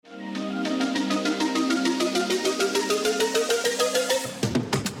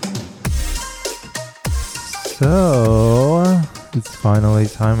So, it's finally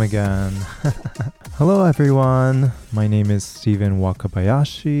time again. Hello everyone, my name is Steven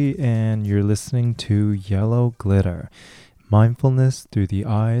Wakabayashi and you're listening to Yellow Glitter, Mindfulness Through the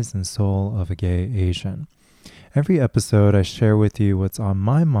Eyes and Soul of a Gay Asian. Every episode I share with you what's on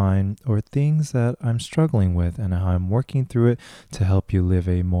my mind or things that I'm struggling with and how I'm working through it to help you live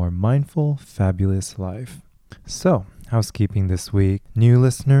a more mindful, fabulous life. So, housekeeping this week. New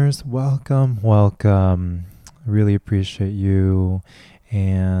listeners, welcome. I really appreciate you.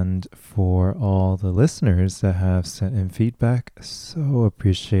 And for all the listeners that have sent in feedback, so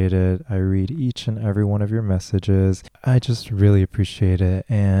appreciate it. I read each and every one of your messages. I just really appreciate it.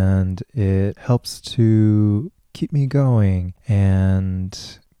 And it helps to keep me going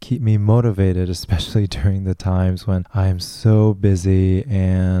and keep me motivated, especially during the times when I'm so busy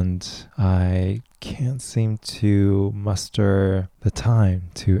and I can't seem to muster the time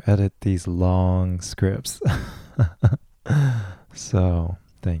to edit these long scripts. So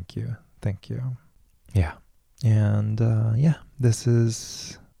thank you. Yeah. And this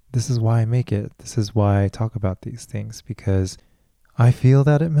is why I make it. This is why I talk about these things, because I feel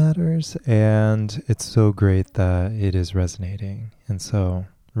that it matters and it's so great that it is resonating. And so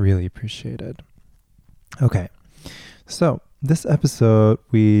really appreciate it. Okay. So this episode,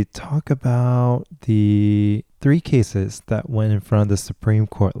 we talk about the 3 cases that went in front of the Supreme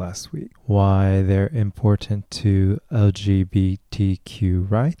Court last week, why they're important to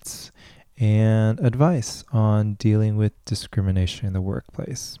LGBTQ rights, and advice on dealing with discrimination in the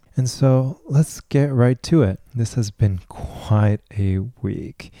workplace. And so let's get right to it. This has been quite a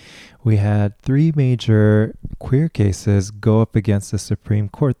week. We had 3 major queer cases go up against the Supreme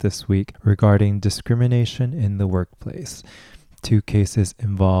Court this week regarding discrimination in the workplace. 2 cases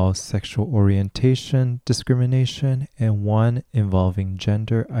involve sexual orientation discrimination and 1 involving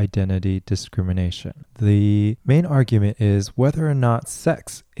gender identity discrimination. The main argument is whether or not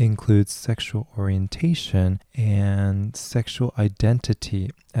sex includes sexual orientation and sexual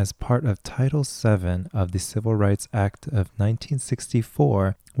identity as part of Title VII of the Civil Rights Act of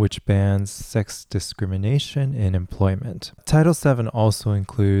 1964, which bans sex discrimination in employment. Title VII also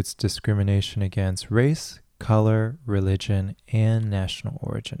includes discrimination against race, color, religion, and national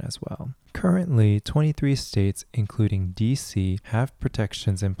origin as well. Currently, 23 states, including DC, have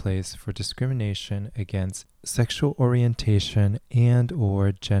protections in place for discrimination against sexual orientation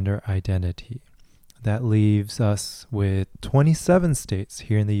and/or gender identity. That leaves us with 27 states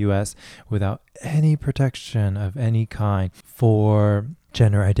here in the US without any protection of any kind for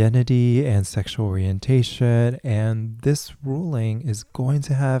gender identity and sexual orientation, and this ruling is going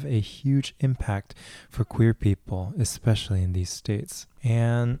to have a huge impact for queer people, especially in these states.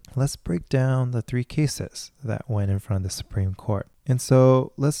 And let's break down the 3 cases that went in front of the Supreme Court. And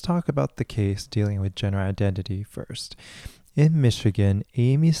so let's talk about the case dealing with gender identity first. In Michigan,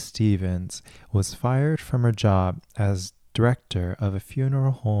 Amy Stevens was fired from her job as director of a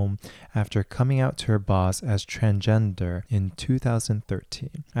funeral home after coming out to her boss as transgender in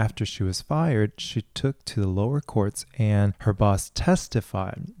 2013. After she was fired, she took to the lower courts and her boss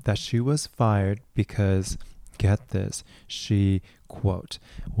testified that she was fired because, get this, she, quote,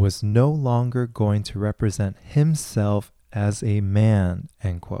 was no longer going to represent himself as a man,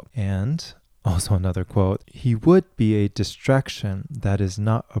 end quote. And also another quote, he would be a distraction that is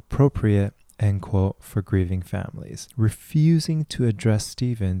not appropriate, end quote, for grieving families, refusing to address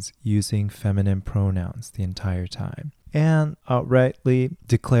Stevens using feminine pronouns the entire time, and outrightly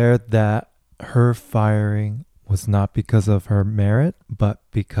declared that her firing was not because of her merit, but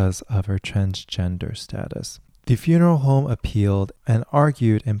because of her transgender status. The funeral home appealed and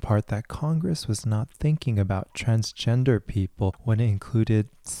argued in part that Congress was not thinking about transgender people when it included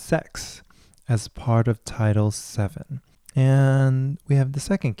sex as part of Title VII. And we have the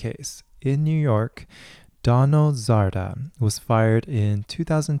second case. In New York, Donald Zarda was fired in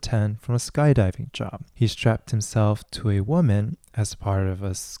 2010 from a skydiving job. He strapped himself to a woman as part of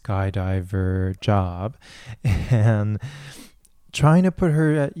a skydiver job, and trying to put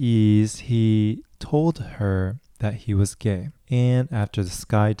her at ease, he told her that he was gay. And after the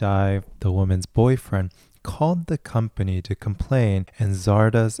skydive, the woman's boyfriend called the company to complain, and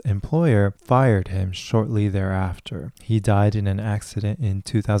Zarda's employer fired him shortly thereafter. He died in an accident in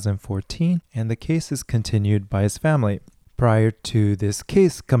 2014, and the case is continued by his family. Prior to this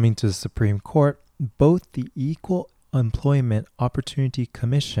case coming to the Supreme Court, both the Equal Employment Opportunity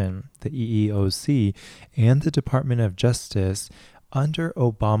Commission, the EEOC, and the Department of Justice, under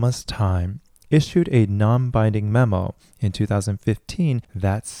Obama's time, issued a non-binding memo in 2015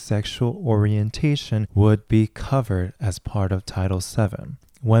 that sexual orientation would be covered as part of Title VII.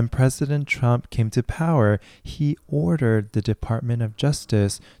 when President Trump came to power, he ordered the Department of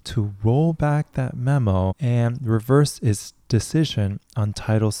Justice to roll back that memo and reverse its decision on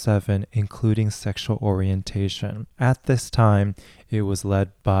Title VII, including sexual orientation. At this time, it was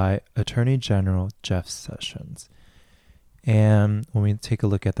led by Attorney General Jeff Sessions. And when we take a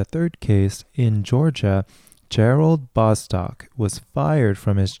look at the third case, in Georgia, Gerald Bostock was fired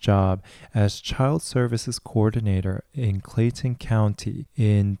from his job as Child Services Coordinator in Clayton County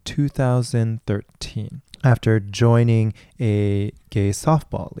in 2013 after joining a gay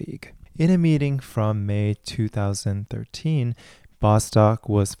softball league. In a meeting from May 2013, Bostock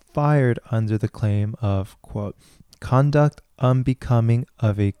was fired under the claim of, quote, conduct unbecoming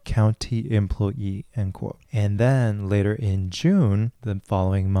of a county employee, end quote. And then later in June, the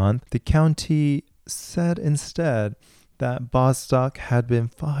following month, the county said instead that Bostock had been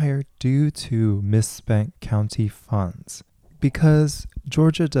fired due to misspent county funds. Because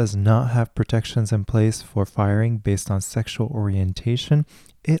Georgia does not have protections in place for firing based on sexual orientation,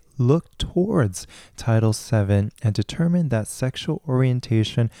 it looked towards Title VII and determined that sexual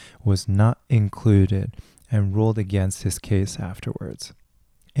orientation was not included and ruled against his case afterwards.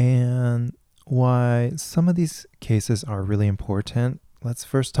 And why some of these cases are really important, let's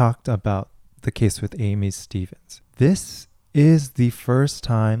first talk about the case with Amy Stevens. This is the first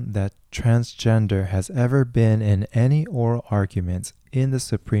time that transgender has ever been in any oral arguments in the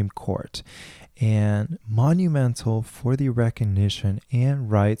Supreme Court, and monumental for the recognition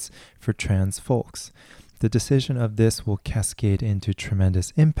and rights for trans folks. The decision of this will cascade into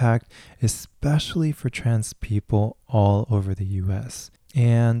tremendous impact, especially for trans people all over the U.S.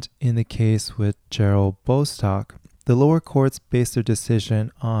 And in the case with Gerald Bostock, the lower courts based their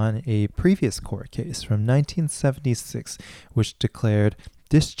decision on a previous court case from 1976, which declared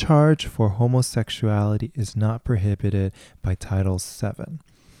discharge for homosexuality is not prohibited by Title VII.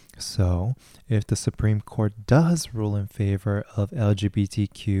 So, if the Supreme Court does rule in favor of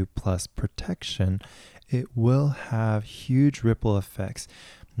LGBTQ plus protection, it will have huge ripple effects,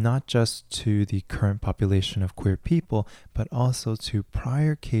 not just to the current population of queer people, but also to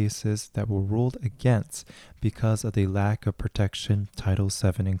prior cases that were ruled against because of the lack of protection Title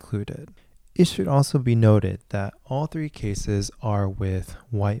VII included. It should also be noted that all three cases are with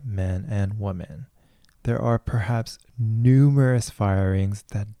white men and women. There are perhaps numerous firings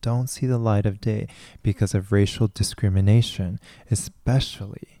that don't see the light of day because of racial discrimination,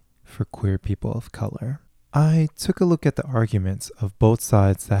 especially for queer people of color. I took a look at the arguments of both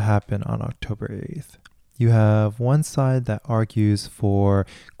sides that happened on October 8th. You have one side that argues for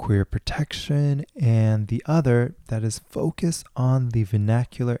queer protection and the other that is focused on the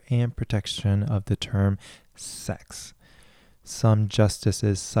vernacular and protection of the term sex. Some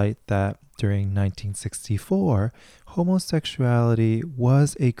justices cite that during 1964, homosexuality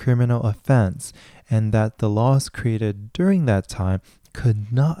was a criminal offense and that the laws created during that time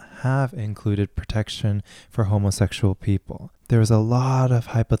could not have included protection for homosexual people. There was a lot of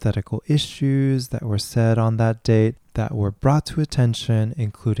hypothetical issues that were said on that date that were brought to attention,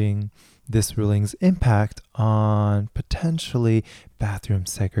 including this ruling's impact on potentially bathroom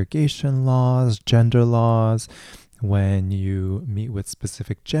segregation laws, gender laws, when you meet with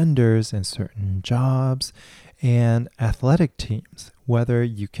specific genders in certain jobs, and athletic teams, whether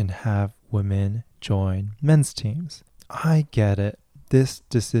you can have women join men's teams. I get it. This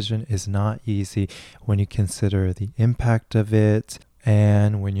decision is not easy when you consider the impact of it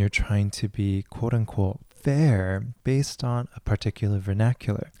and when you're trying to be quote unquote fair based on a particular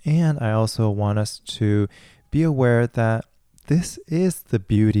vernacular. And I also want us to be aware that this is the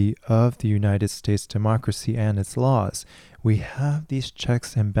beauty of the United States democracy and its laws. We have these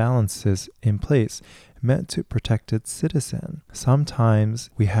checks and balances in place meant to protect its citizen. Sometimes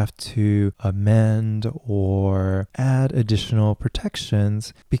we have to amend or add additional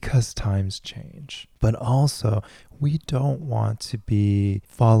protections because times change. But also, we don't want to be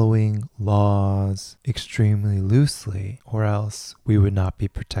following laws extremely loosely, or else we would not be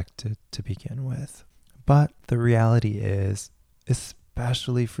protected to begin with. But the reality is,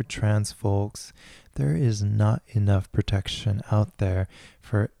 especially for trans folks, there is not enough protection out there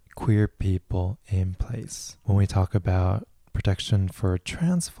for queer people in place. When we talk about protection for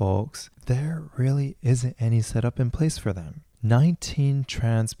trans folks, there really isn't any set up in place for them. 19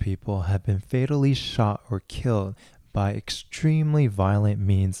 trans people have been fatally shot or killed by extremely violent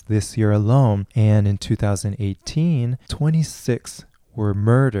means this year alone, and in 2018, 26 were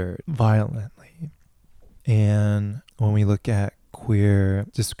murdered violently. And when we look at queer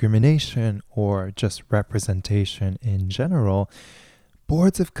discrimination or just representation in general,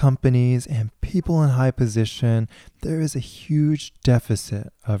 boards of companies and people in high position, there is a huge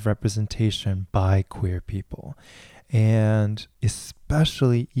deficit of representation by queer people, and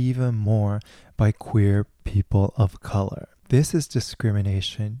especially even more by queer people of color. This is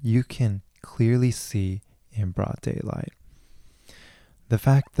discrimination you can clearly see in broad daylight. The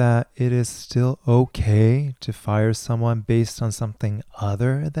fact that it is still okay to fire someone based on something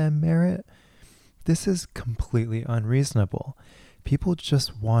other than merit, this is completely unreasonable. People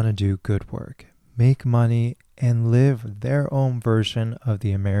just want to do good work, make money, and live their own version of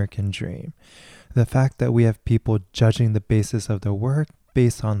the American dream. The fact that we have people judging the basis of their work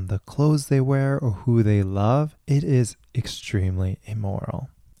based on the clothes they wear or who they love, it is extremely immoral.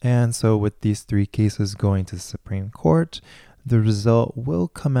 And so with these 3 cases going to the Supreme Court, the result will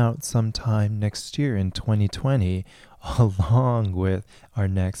come out sometime next year in 2020, along with our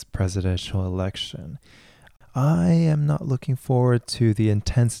next presidential election. I am not looking forward to the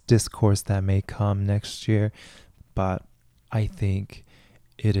intense discourse that may come next year, but I think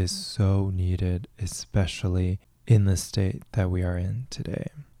it is so needed, especially in the state that we are in today.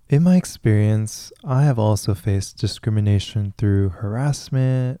 In my experience, I have also faced discrimination through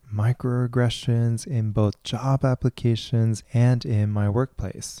harassment, microaggressions in both job applications and in my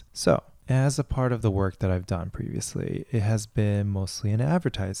workplace. So, as a part of the work that I've done previously, it has been mostly in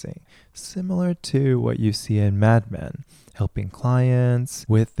advertising, similar to what you see in Mad Men, helping clients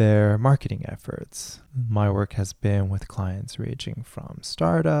with their marketing efforts. My work has been with clients ranging from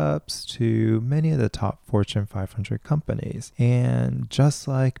startups to many of the top Fortune 500 companies. And just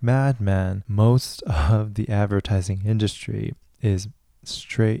like Mad Men, most of the advertising industry is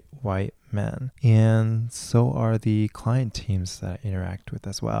straight white men, and so are the client teams that I interact with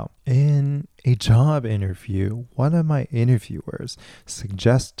as well. In a job interview, one of my interviewers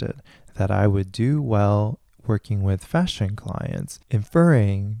suggested that I would do well working with fashion clients,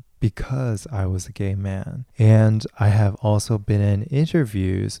 inferring because I was a gay man. And I have also been in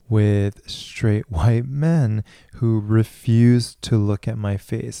interviews with straight white men who refused to look at my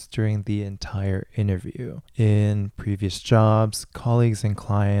face during the entire interview. In previous jobs, colleagues and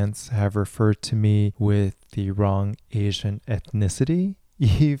clients have referred to me with the wrong Asian ethnicity,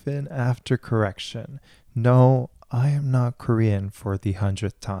 even after correction. No, I am not Korean for the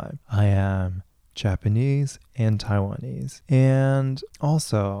 100th time. I am Japanese and Taiwanese. And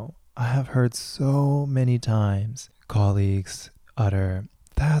also, I have heard so many times colleagues utter,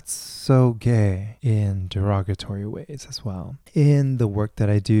 "That's so gay," in derogatory ways as well. In the work that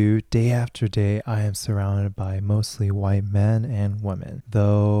I do, day after day, I am surrounded by mostly white men and women.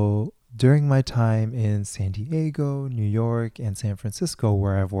 Though during my time in San Diego, New York, and San Francisco,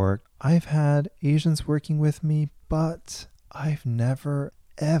 where I've worked, I've had Asians working with me, but I've never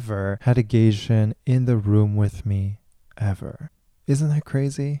ever had a gay Asian in the room with me, ever. Isn't that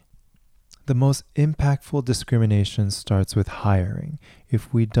crazy? The most impactful discrimination starts with hiring.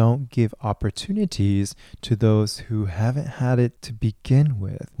 If we don't give opportunities to those who haven't had it to begin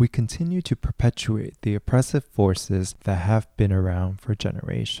with, we continue to perpetuate the oppressive forces that have been around for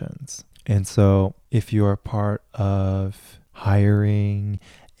generations. And so if you're part of hiring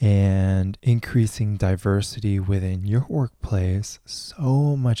and increasing diversity within your workplace,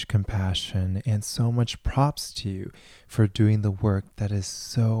 so much compassion and so much props to you for doing the work that is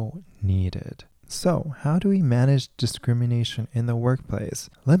so needed. So, how do we manage discrimination in the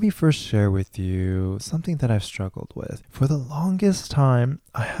workplace? Let me first share with you something that I've struggled with. For the longest time,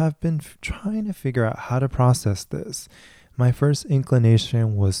 I have been trying to figure out how to process this. My first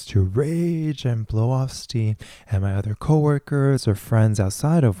inclination was to rage and blow off steam at my other coworkers or friends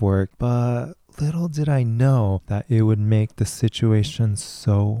outside of work, but little did I know that it would make the situation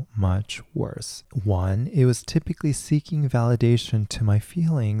so much worse. One, it was typically seeking validation to my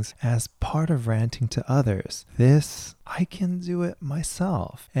feelings as part of ranting to others. This, I can do it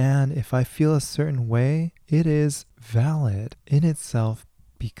myself. And if I feel a certain way, it is valid in itself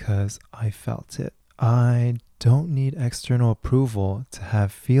because I felt it. I don't need external approval to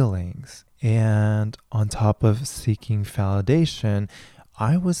have feelings. And on top of seeking validation,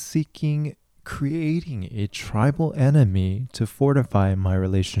 I was creating a tribal enemy to fortify my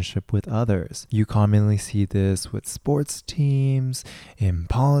relationship with others. You commonly see this with sports teams, in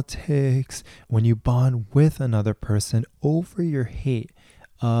politics, when you bond with another person over your hate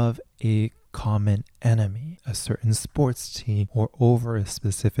of a common enemy, a certain sports team, or over a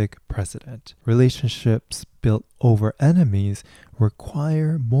specific president. Relationships built over enemies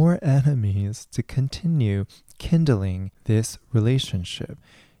require more enemies to continue kindling this relationship.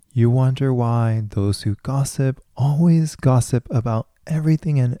 You wonder why those who gossip always gossip about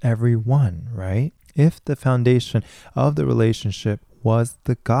everything and everyone, right? If the foundation of the relationship was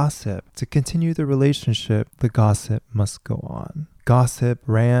the gossip. To continue the relationship, the gossip must go on. Gossip,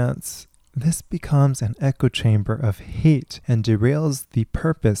 rants, this becomes an echo chamber of hate and derails the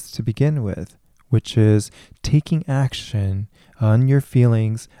purpose to begin with, which is taking action on your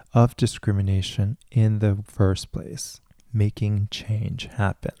feelings of discrimination in the first place, making change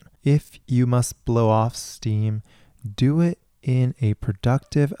happen. If you must blow off steam, do it in a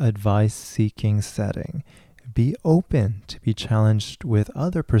productive advice-seeking setting. Be open to be challenged with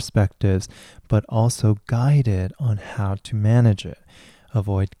other perspectives, but also guided on how to manage it.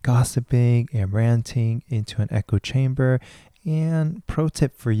 Avoid gossiping and ranting into an echo chamber. And pro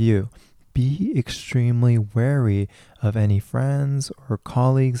tip for you, be extremely wary of any friends or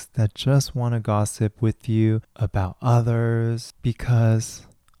colleagues that just want to gossip with you about others, because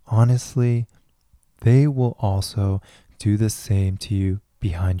honestly, they will also do the same to you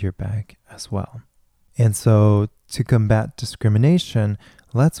behind your back as well. And so to combat discrimination,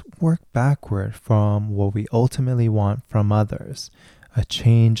 let's work backward from what we ultimately want from others. A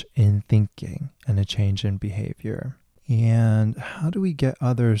change in thinking and a change in behavior. And how do we get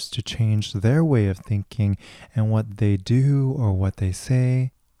others to change their way of thinking and what they do or what they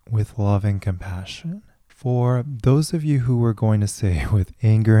say? With love and compassion. For those of you who were going to say with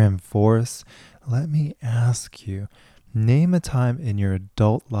anger and force, let me ask you, name a time in your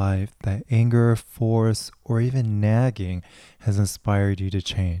adult life that anger, force, or even nagging has inspired you to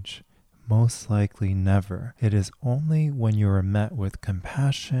change. Most likely never. It is only when you are met with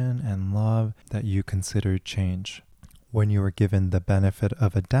compassion and love that you consider change. When you are given the benefit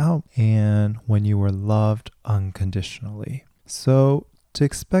of a doubt and when you were loved unconditionally. So to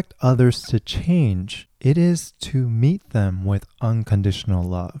expect others to change, it is to meet them with unconditional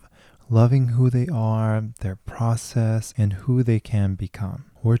love, loving who they are, their process, and who they can become.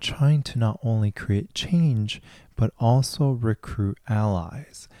 We're trying to not only create change, but also recruit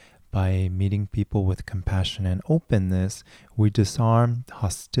allies. By meeting people with compassion and openness, we disarm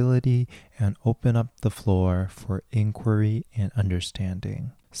hostility and open up the floor for inquiry and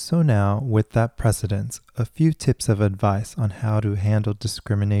understanding. So now, with that precedence, a few tips of advice on how to handle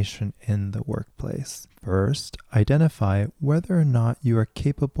discrimination in the workplace. First, identify whether or not you are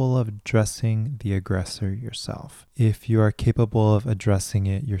capable of addressing the aggressor yourself. If you are capable of addressing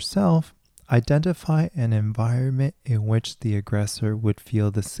it yourself, identify an environment in which the aggressor would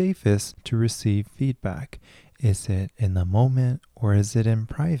feel the safest to receive feedback. Is it in the moment or is it in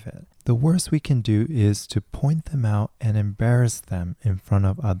private? The worst we can do is to point them out and embarrass them in front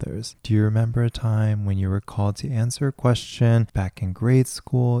of others. Do you remember a time when you were called to answer a question back in grade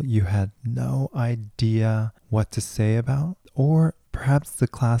school you had no idea what to say about? Or perhaps the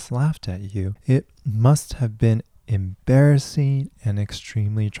class laughed at you. It must have been embarrassing and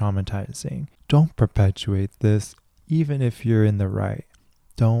extremely traumatizing. Don't perpetuate this, even if you're in the right.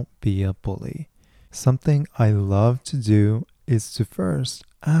 Don't be a bully. Something I love to do is to first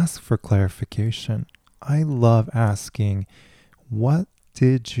ask for clarification. I love asking, what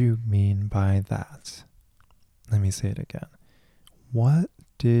did you mean by that? Let me say it again. What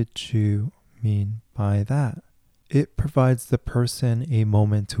did you mean by that? It provides the person a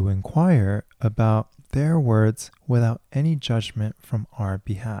moment to inquire about their words without any judgment from our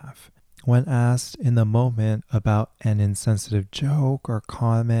behalf. When asked in the moment about an insensitive joke or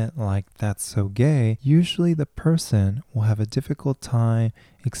comment like "that's so gay," usually the person will have a difficult time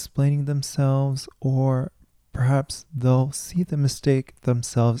explaining themselves, or perhaps they'll see the mistake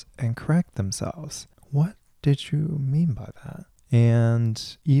themselves and correct themselves. What did you mean by that?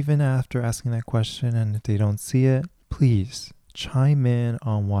 And even after asking that question, and if they don't see it, please chime in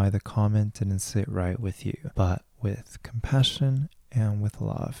on why the comment didn't sit right with you, but with compassion and with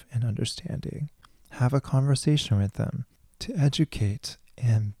love and understanding. Have a conversation with them to educate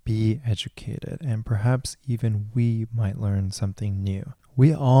and be educated, and perhaps even we might learn something new.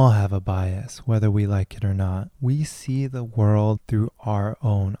 We all have a bias, whether we like it or not. We see the world through our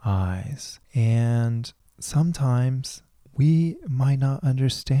own eyes, and sometimes we might not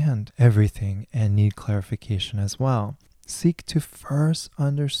understand everything and need clarification as well. Seek to first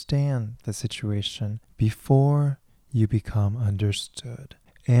understand the situation before you become understood.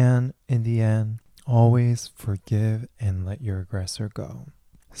 And in the end, always forgive and let your aggressor go.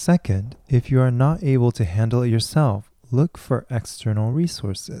 Second, if you are not able to handle it yourself, look for external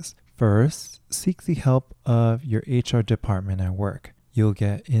resources. First, seek the help of your HR department at work. You'll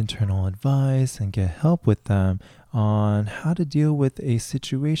get internal advice and get help with them on how to deal with a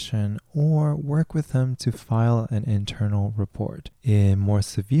situation, or work with them to file an internal report. In more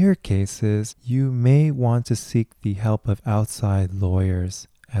severe cases, you may want to seek the help of outside lawyers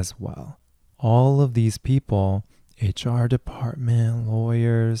as well. All of these people HR department,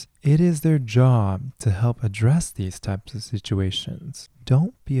 lawyers. It is their job to help address these types of situations.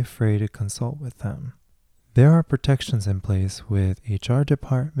 Don't be afraid to consult with them. There are protections in place with HR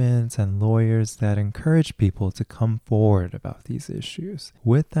departments and lawyers that encourage people to come forward about these issues.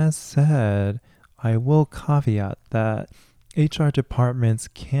 With that said, I will caveat that HR departments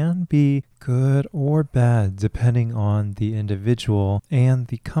can be good or bad depending on the individual and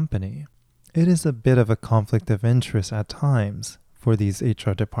the company. It is a bit of a conflict of interest at times for these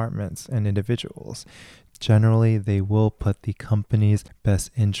HR departments and individuals. Generally, they will put the company's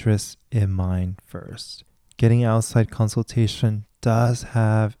best interests in mind first. Getting outside consultation does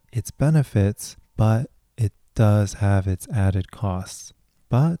have its benefits, but it does have its added costs.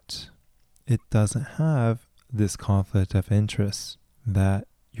 But it doesn't have this conflict of interest that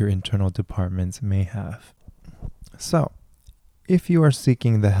your internal departments may have. So, if you are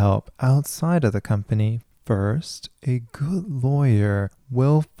seeking the help outside of the company, first, a good lawyer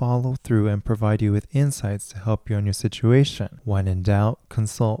will follow through and provide you with insights to help you on your situation. When in doubt,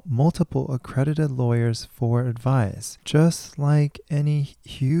 consult multiple accredited lawyers for advice. Just like any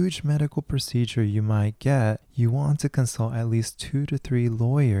huge medical procedure you might get, you want to consult at least 2 to 3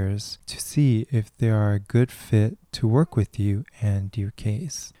 lawyers to see if they are a good fit to work with you and your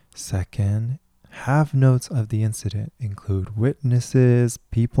case. Second, have notes of the incident. Include witnesses,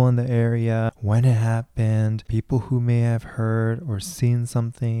 people in the area, when it happened, people who may have heard or seen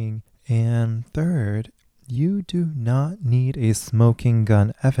something. And third, you do not need a smoking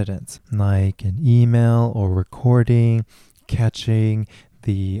gun evidence like an email or recording catching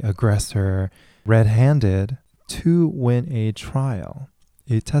the aggressor red-handed to win a trial.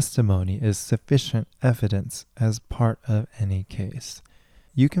 A testimony is sufficient evidence as part of any case.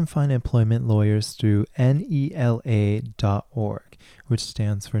 You can find employment lawyers through NELA.org, which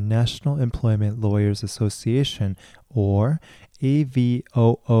stands for National Employment Lawyers Association, or AVOO.org,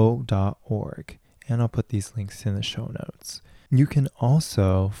 and I'll put these links in the show notes. You can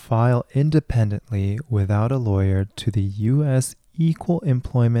also file independently without a lawyer to the U.S. Equal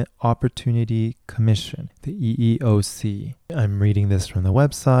Employment Opportunity Commission, the EEOC. I'm reading this from the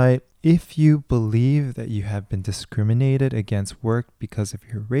website. If you believe that you have been discriminated against work because of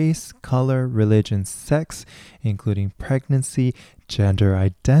your race, color, religion, sex, including pregnancy, gender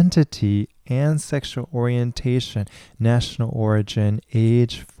identity, and sexual orientation, national origin,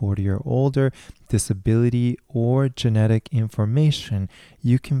 age, 40 or older, disability, or genetic information,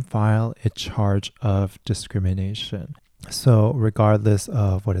 you can file a charge of discrimination. So regardless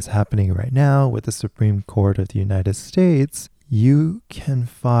of what is happening right now with the Supreme Court of the United States, you can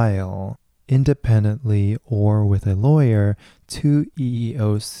file independently or with a lawyer to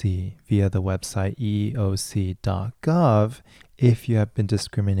EEOC via the website eeoc.gov if you have been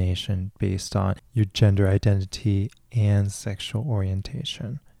discrimination based on your gender identity and sexual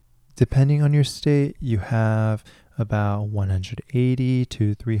orientation. Depending on your state, you have about 180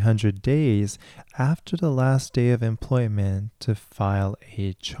 to 300 days after the last day of employment to file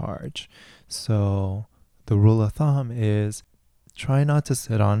a charge. So the rule of thumb is try not to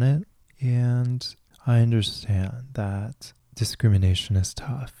sit on it. And I understand that discrimination is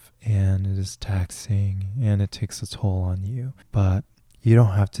tough and it is taxing and it takes a toll on you, but you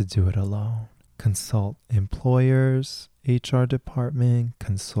don't have to do it alone. Consult employers, HR department,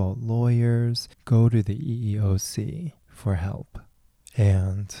 consult lawyers, go to the EEOC for help.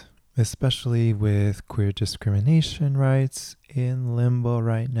 And especially with queer discrimination rights in limbo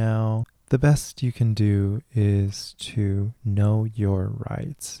right now, the best you can do is to know your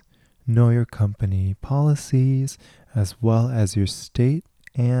rights. Know your company policies as well as your state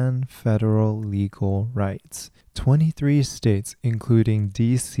and federal legal rights. 23 states, including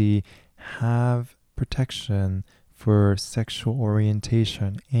DC, have protection for sexual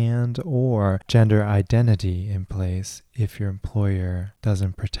orientation and or gender identity in place if your employer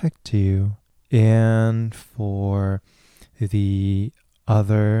doesn't protect you. And for the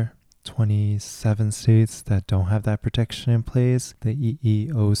other 27 states that don't have that protection in place, the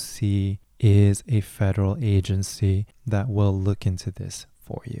EEOC is a federal agency that will look into this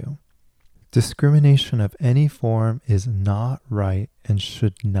for you. Discrimination of any form is not right and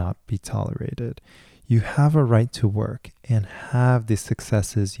should not be tolerated. You have a right to work and have the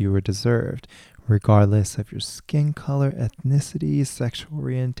successes you are deserved, regardless of your skin color, ethnicity, sexual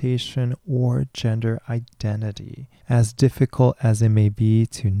orientation, or gender identity. As difficult as it may be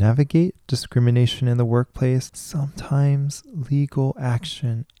to navigate discrimination in the workplace, sometimes legal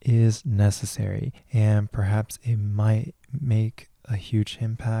action is necessary, and perhaps it might make a huge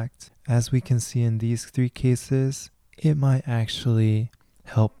impact. As we can see in these 3 cases, it might actually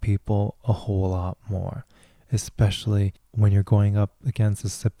help people a whole lot more. especially when you're going up against the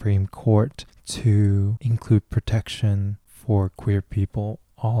Supreme Court to include protection for queer people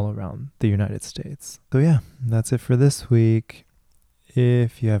all around the United States. So yeah, that's it for this week.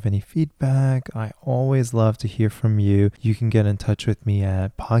 If you have any feedback, I always love to hear from you. You can get in touch with me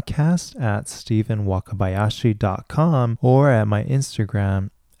at podcast@stephenwakabayashi.com or at my Instagram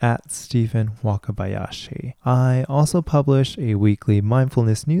 @StephenWakabayashi. I also publish a weekly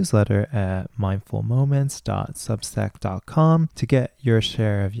mindfulness newsletter at mindfulmoments.substack.com to get your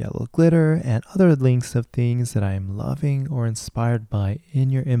share of yellow glitter and other links of things that I am loving or inspired by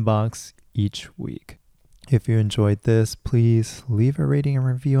in your inbox each week. If you enjoyed this, please leave a rating and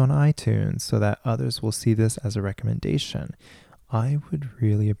review on iTunes so that others will see this as a recommendation. I would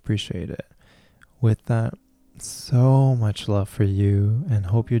really appreciate it. With that, so much love for you and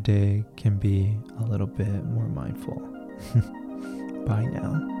hope your day can be a little bit more mindful. Bye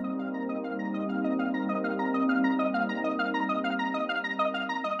now.